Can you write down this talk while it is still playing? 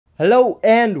Hello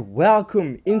and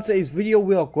welcome. In today's video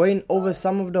we are going over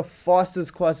some of the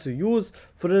fastest cars to use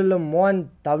for the Le Mans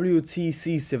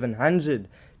WTC 700.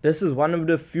 This is one of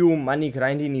the few money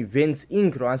grinding events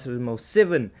in Gran Turismo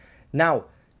 7. Now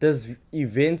this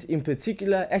event in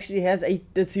particular actually has a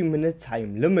 30-minute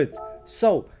time limit.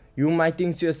 So you might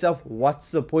think to yourself, what's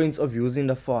the point of using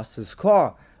the fastest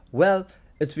car? Well,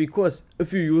 it's because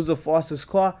if you use the fastest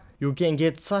car, you can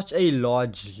get such a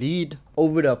large lead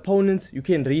over the opponents. You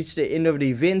can reach the end of the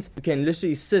event. You can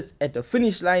literally sit at the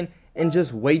finish line and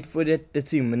just wait for that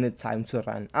 30-minute time to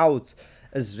run out.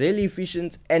 It's really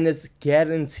efficient and it's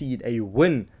guaranteed a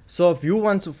win. So if you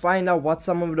want to find out what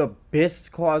some of the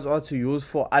best cars are to use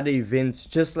for other events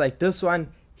just like this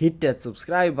one, hit that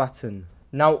subscribe button.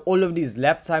 Now all of these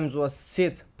lap times were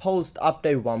set post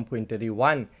update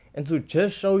 1.31. And to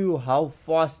just show you how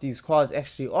fast these cars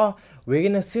actually are, we're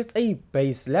gonna set a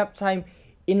base lap time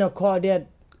in a car that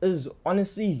is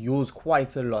honestly used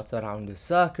quite a lot around the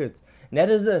circuit. And that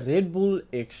is a Red Bull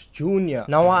X Junior.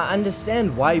 Now I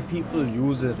understand why people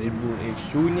use a Red Bull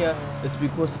X Junior. It's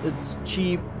because it's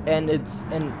cheap and it's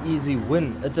an easy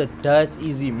win. It's a dirt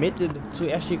easy method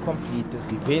to actually complete this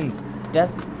event.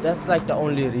 That's like the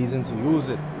only reason to use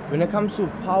it. When it comes to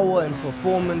power and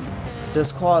performance,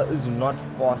 this car is not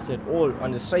fast at all.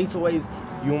 On the straightaways,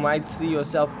 you might see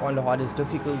yourself on the hardest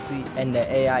difficulty and the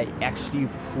AI actually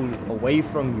pull away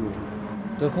from you.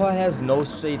 The car has no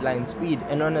straight line speed,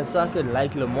 and on a circuit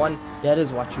like Le Mans, that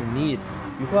is what you need.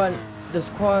 This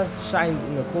car shines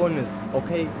in the corners.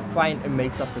 Okay, fine, it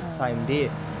makes up its time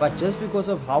there. But just because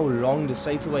of how long the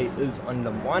straightaway is on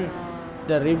Le Mans,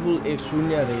 the Red Bull X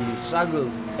Junior really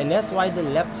struggles, and that's why the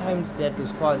lap times that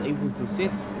this car is able to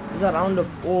set is around the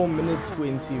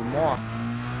 4:20 mark.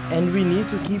 And we need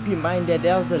to keep in mind that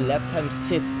there was a lap time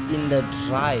set in the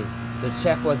dry. The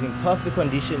track was in perfect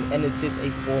condition and it sets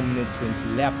a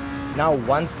 4:20 lap. Now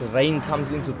once rain comes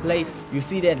into play, you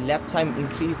see that lap time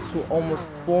increase to almost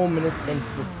 4 minutes and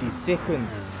 50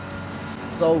 seconds.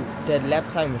 So that lap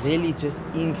time really just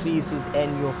increases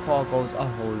and your car goes a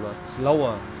whole lot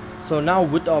slower. So now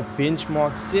with our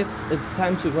benchmark set, it's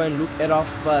time to go and look at our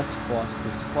first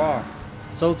fastest car.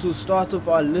 So to start off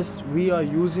our list, we are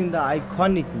using the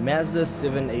iconic Mazda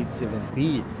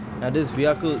 787B. Now this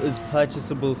vehicle is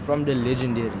purchasable from the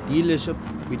legendary dealership,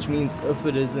 which means if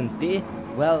it isn't there,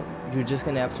 well, you're just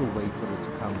gonna have to wait for it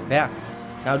to come back.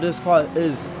 Now this car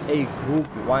is a Group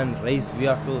 1 race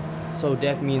vehicle, so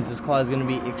that means this car is gonna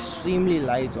be extremely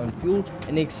light on fuel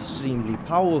and extremely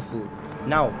powerful.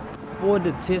 Now for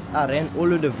the test, I ran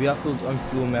all of the vehicles on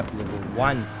fuel map level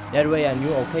 1. That way I knew,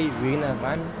 okay, we're gonna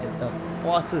run at the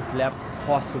fastest laps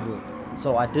possible.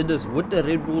 So I did this with the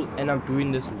Red Bull and I'm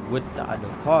doing this with the other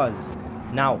cars.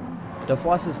 Now the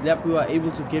fastest lap we were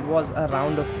able to get was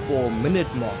around the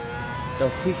 4-minute mark. The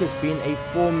quickest being a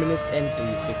 4 minutes and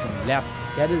 3-second lap.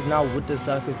 That is now with the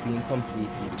circuit being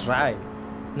completely dry.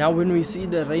 Now when we see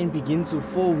the rain begin to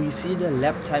fall, we see the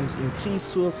lap times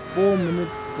increase to a 4-minute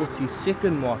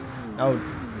 40-second mark. Now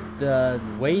the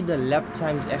way the lap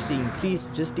times actually increase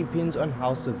just depends on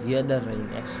how severe the rain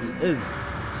actually is.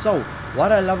 So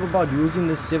what I love about using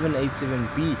the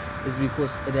 787B is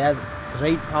because it has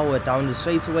great power down the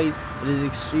straightaways. It is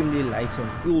extremely light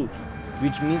on fuel,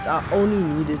 which means I only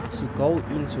needed to go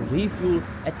into refuel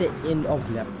at the end of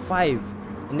lap 5.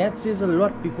 And that says a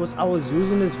lot because I was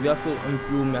using this vehicle on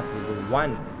fuel map level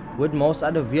 1. With most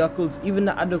other vehicles, even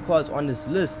the other cars on this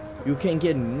list, you can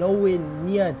get nowhere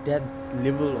near that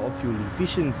level of fuel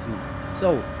efficiency.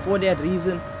 So for that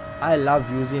reason, I love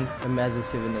using the Mazda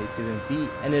 787B,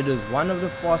 and it is one of the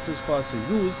fastest cars to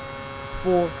use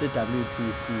for the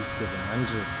WTC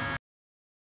 700.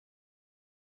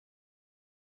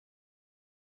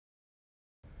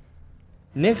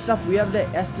 Next up we have the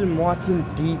Aston Martin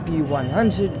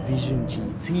DP100 Vision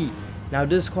GT. Now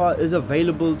this car is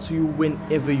available to you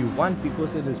whenever you want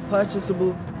because it is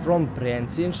purchasable from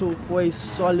Brand Central for a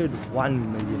solid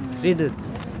 1 million credits.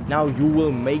 Now you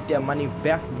will make that money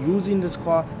back using this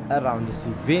car around this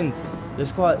event.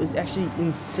 This car is actually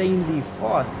insanely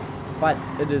fast, but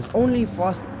it is only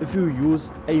fast if you use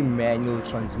a manual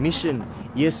transmission.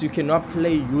 Yes, you cannot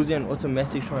play using an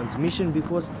automatic transmission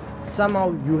because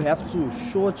somehow you have to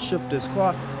short shift this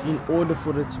car in order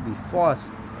for it to be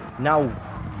fast. Now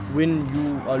when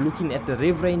you are looking at the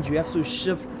rev range, you have to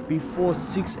shift before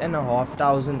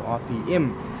 6,500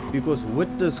 RPM because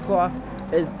with this car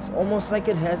it's almost like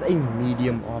it has a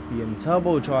medium RPM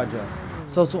turbocharger.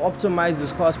 So to optimize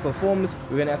this car's performance,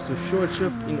 you're gonna have to short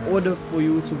shift in order for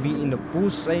you to be in the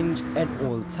boost range at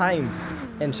all times.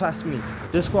 And trust me,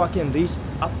 this car can reach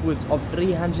upwards of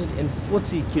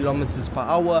 340 kilometers per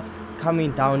hour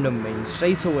coming down the main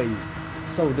straightaways.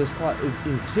 So this car is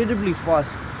incredibly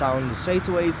fast down the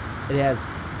straightaways. It has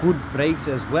good brakes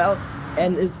as well,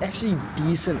 and is actually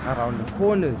decent around the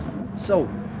corners. So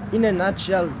in a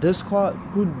nutshell, this car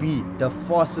could be the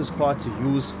fastest car to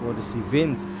use for this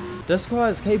event. This car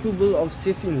is capable of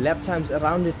setting lap times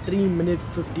around the 3-minute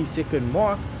 50-second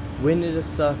mark when the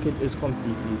circuit is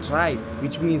completely dry,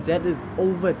 which means that is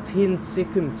over 10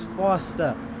 seconds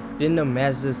faster than the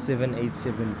Mazda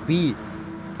 787B.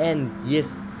 And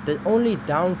yes, the only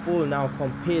downfall now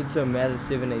compared to a Mazda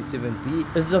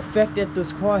 787B is the fact that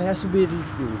this car has to be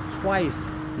refueled twice.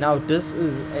 Now this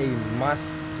is a must.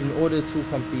 In order to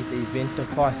complete the event, the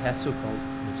car has to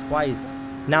go twice.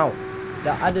 Now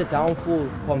the other downfall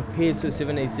compared to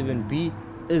 787B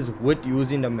is with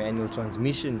using the manual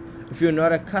transmission. If you're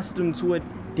not accustomed to it,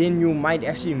 then you might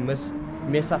actually mess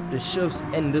up the shifts,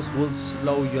 and this will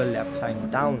slow your lap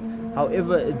time down.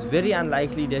 However, it's very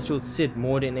unlikely that you'll set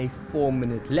more than a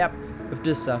 4-minute lap if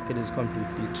the circuit is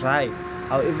completely dry.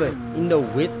 However, in the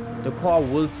wet, the car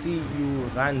will see you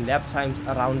run lap times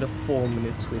around the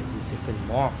 4-minute 20-second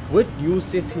mark. With you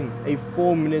setting a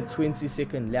 4-minute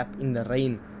 20-second lap in the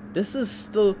rain, this is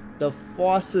still the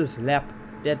fastest lap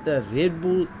that the Red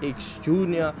Bull X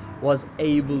Jr. was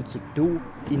able to do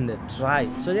in the dry.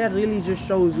 So that really just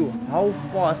shows you how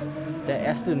fast the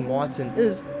Aston Martin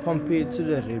is compared to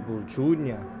the Red Bull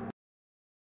Jr.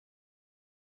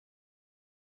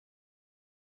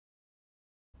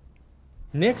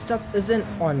 Next up is an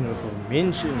honorable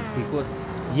mention, because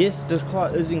yes, this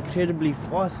car is incredibly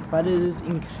fast, but it is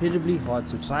incredibly hard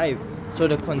to drive. So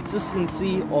the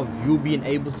consistency of you being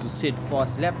able to set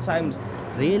fast lap times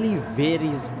really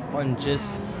varies on just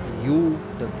you,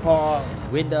 the car,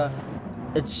 weather.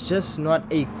 It's just not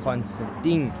a constant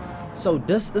thing. So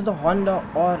this is the Honda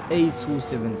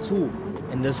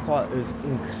RA272, and this car is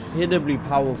incredibly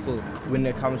powerful when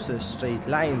it comes to straight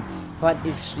lines, but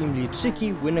extremely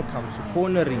tricky when it comes to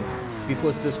cornering,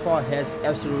 because this car has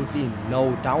absolutely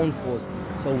no downforce.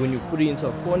 So when you put it into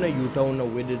a corner, you don't know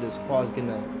whether this car is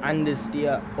gonna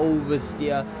understeer,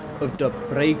 oversteer, if the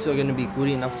brakes are gonna be good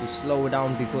enough to slow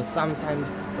down, because sometimes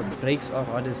the brakes are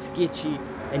rather sketchy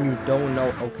and you don't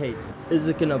know, okay, is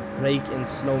it gonna brake and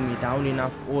slow me down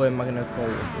enough, or am I gonna go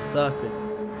off the circuit?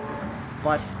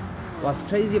 But what's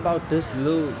crazy about this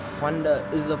little Honda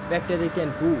is the fact that it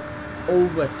can do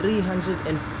over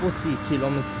 340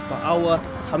 kilometers per hour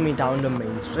coming down the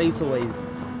main straightaways.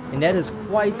 And that is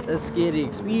quite a scary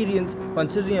experience,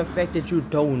 considering the fact that you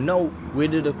don't know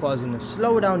whether the car is going to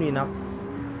slow down enough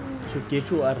to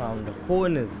get you around the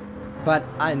corners. But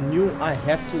I knew I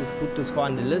had to put this car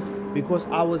on the list because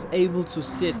I was able to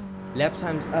set lap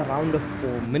times around the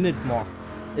 4-minute mark.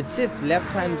 It sets lap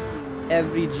times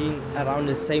averaging around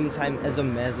the same time as the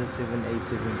Mazda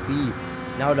 787B.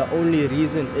 Now the only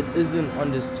reason it isn't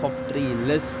on this top 3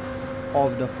 list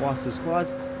of the fastest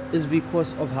cars is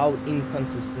because of how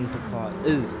inconsistent the car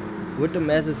is. With the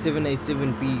Mazda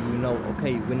 787B, you know,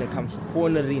 okay, when it comes to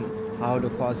cornering, how the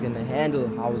car is going to handle,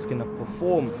 how it's going to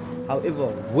perform. However,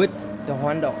 with the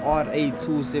Honda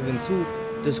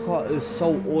RA272, this car is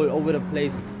so all over the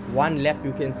place. One lap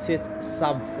you can set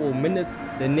sub 4 minutes,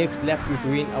 the next lap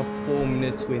you're doing a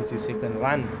 4-minute 20-second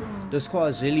run. This car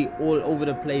is really all over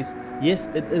the place. Yes,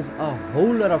 it is a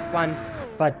whole lot of fun,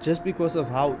 but just because of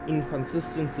how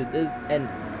inconsistent it is and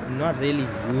not really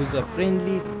user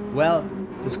friendly, well,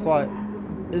 this car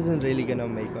isn't really gonna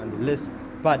make it on the list.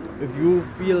 But if you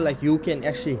feel like you can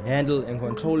actually handle and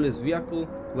control this vehicle,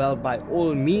 well, by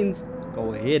all means,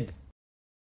 go ahead.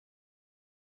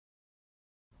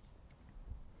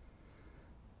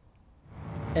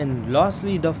 And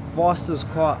lastly, the fastest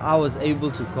car I was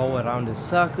able to go around the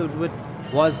circuit with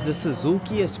was the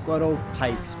Suzuki Escort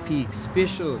Pikes Peak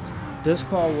Special. This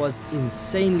car was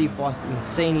insanely fast,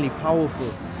 insanely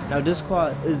powerful. Now this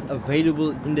car is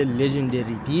available in the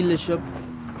legendary dealership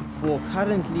for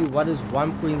currently what is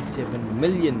 1.7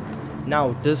 million.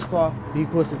 Now this car,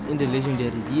 because it's in the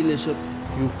legendary dealership,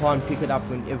 you can't pick it up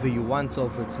whenever you want, so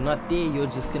if it's not there, you're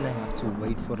just gonna have to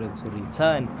wait for it to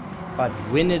return. But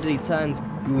when it returns,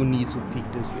 you need to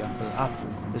pick this vehicle up.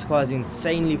 This car is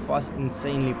insanely fast,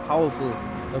 insanely powerful.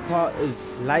 The car is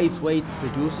lightweight,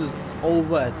 produces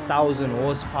over 1,000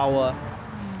 horsepower,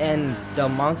 and the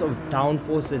amount of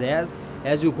downforce it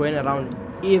has you going around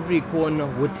every corner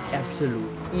with absolute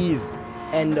ease.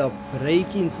 And the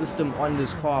braking system on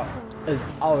this car is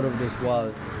out of this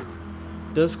world.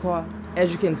 This car,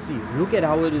 as you can see, look at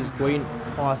how it is going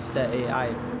past the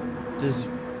AI. This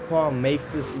car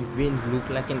makes this event look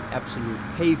like an absolute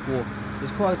cakewalk.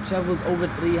 This car travels over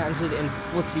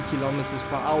 340 kilometers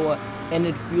per hour and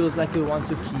it feels like it wants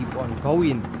to keep on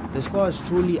going. This car is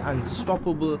truly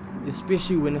unstoppable,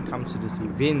 especially when it comes to this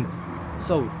event.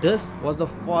 So this was the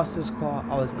fastest car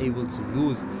I was able to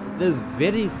use. It is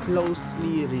very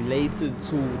closely related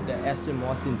to the Aston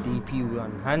Martin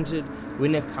DP100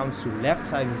 when it comes to lap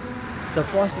times. The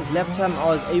fastest lap time I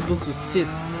was able to set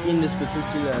in this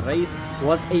particular race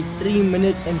was a 3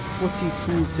 minute and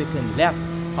 42 second lap.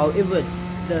 However,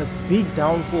 the big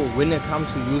downfall when it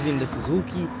comes to using the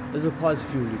Suzuki is of course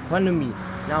fuel economy.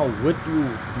 Now with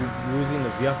you using the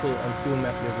vehicle on fuel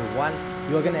map level 1,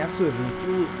 you are going to have to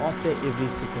refuel after every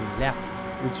second lap,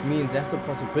 which means that's a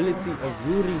possibility of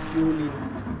you refueling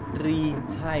 3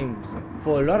 times.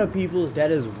 For a lot of people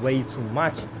that is way too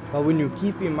much, but when you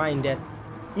keep in mind that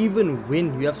even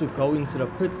when you have to go into the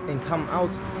pits and come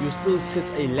out, you still set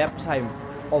a lap time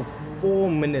of 4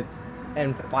 minutes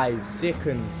and 5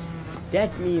 seconds.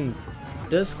 That means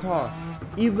this car,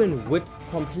 even with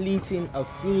completing a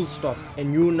fuel stop,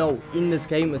 and you know in this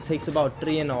game it takes about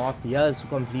 3.5 years to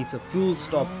complete a fuel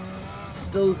stop,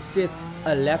 still sets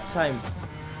a lap time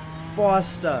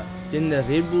faster than the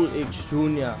Red Bull X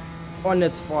Junior on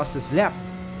its fastest lap.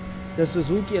 The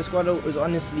Suzuki Escuadro is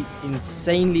honestly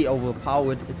insanely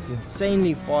overpowered, it's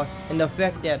insanely fast, and the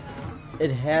fact that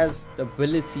it has the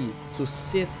ability to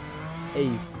set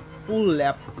a full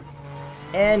lap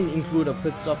and include a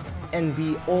pit stop and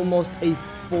be almost a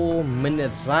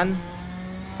 4-minute run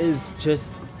is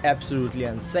just absolutely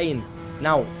insane.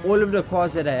 Now all of the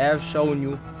cars that I have shown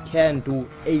you can do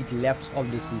 8 laps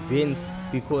of this event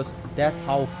because that's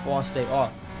how fast they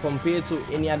are. Compared to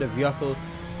any other vehicle,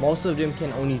 most of them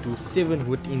can only do 7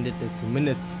 within the 30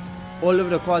 minutes. All of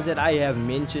the cars that I have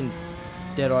mentioned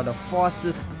that are the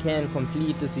fastest can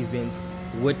complete this event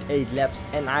with 8 laps,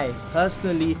 and I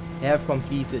personally have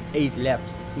completed 8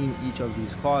 laps in each of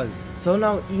these cars. So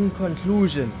now in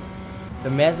conclusion, the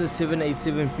Mazda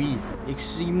 787B,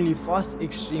 extremely fast,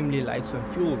 extremely light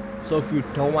on fuel. So if you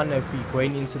don't want to be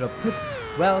going into the pits,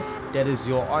 well, that is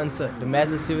your answer. The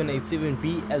Mazda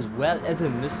 787B as well as a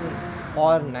Nissan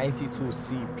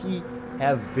R92CP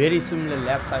have very similar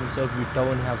lap times, so if you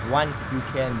don't have one, you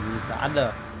can use the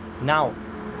other. Now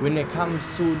when it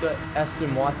comes to the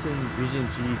Aston Martin Vision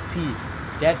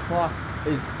GT, that car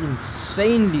is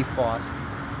insanely fast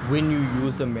when you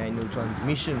use the manual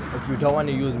transmission. If you don't want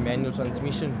to use manual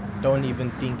transmission, don't even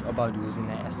think about using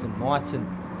the Aston Martin.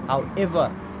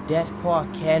 However, that car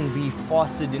can be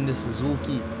faster than the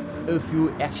Suzuki if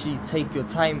you actually take your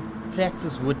time,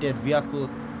 practice with that vehicle.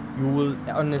 You will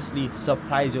honestly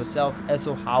surprise yourself as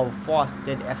to how fast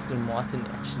that Aston Martin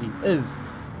actually is.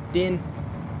 Then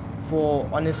for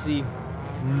honestly,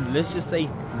 let's just say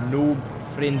noob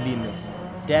friendliness,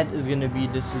 that is going to be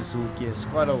the Suzuki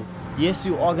Escuadro. Yes,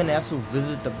 you are going to have to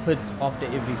visit the pits after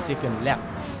every second lap,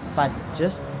 but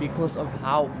just because of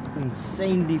how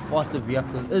insanely fast the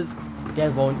vehicle is,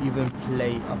 that won't even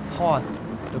play a part.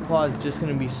 The car is just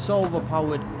going to be so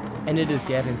overpowered, and it is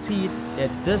guaranteed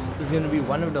that this is going to be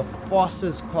one of the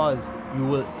fastest cars you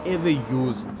will ever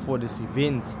use for this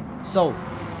event. So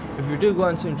if you do go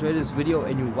on to enjoy this video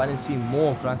and you want to see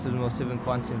more Gran Turismo 7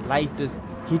 content like this,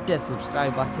 hit that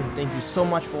subscribe button. Thank you so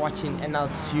much for watching, and I'll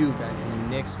see you guys in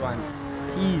the next one.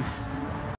 Peace.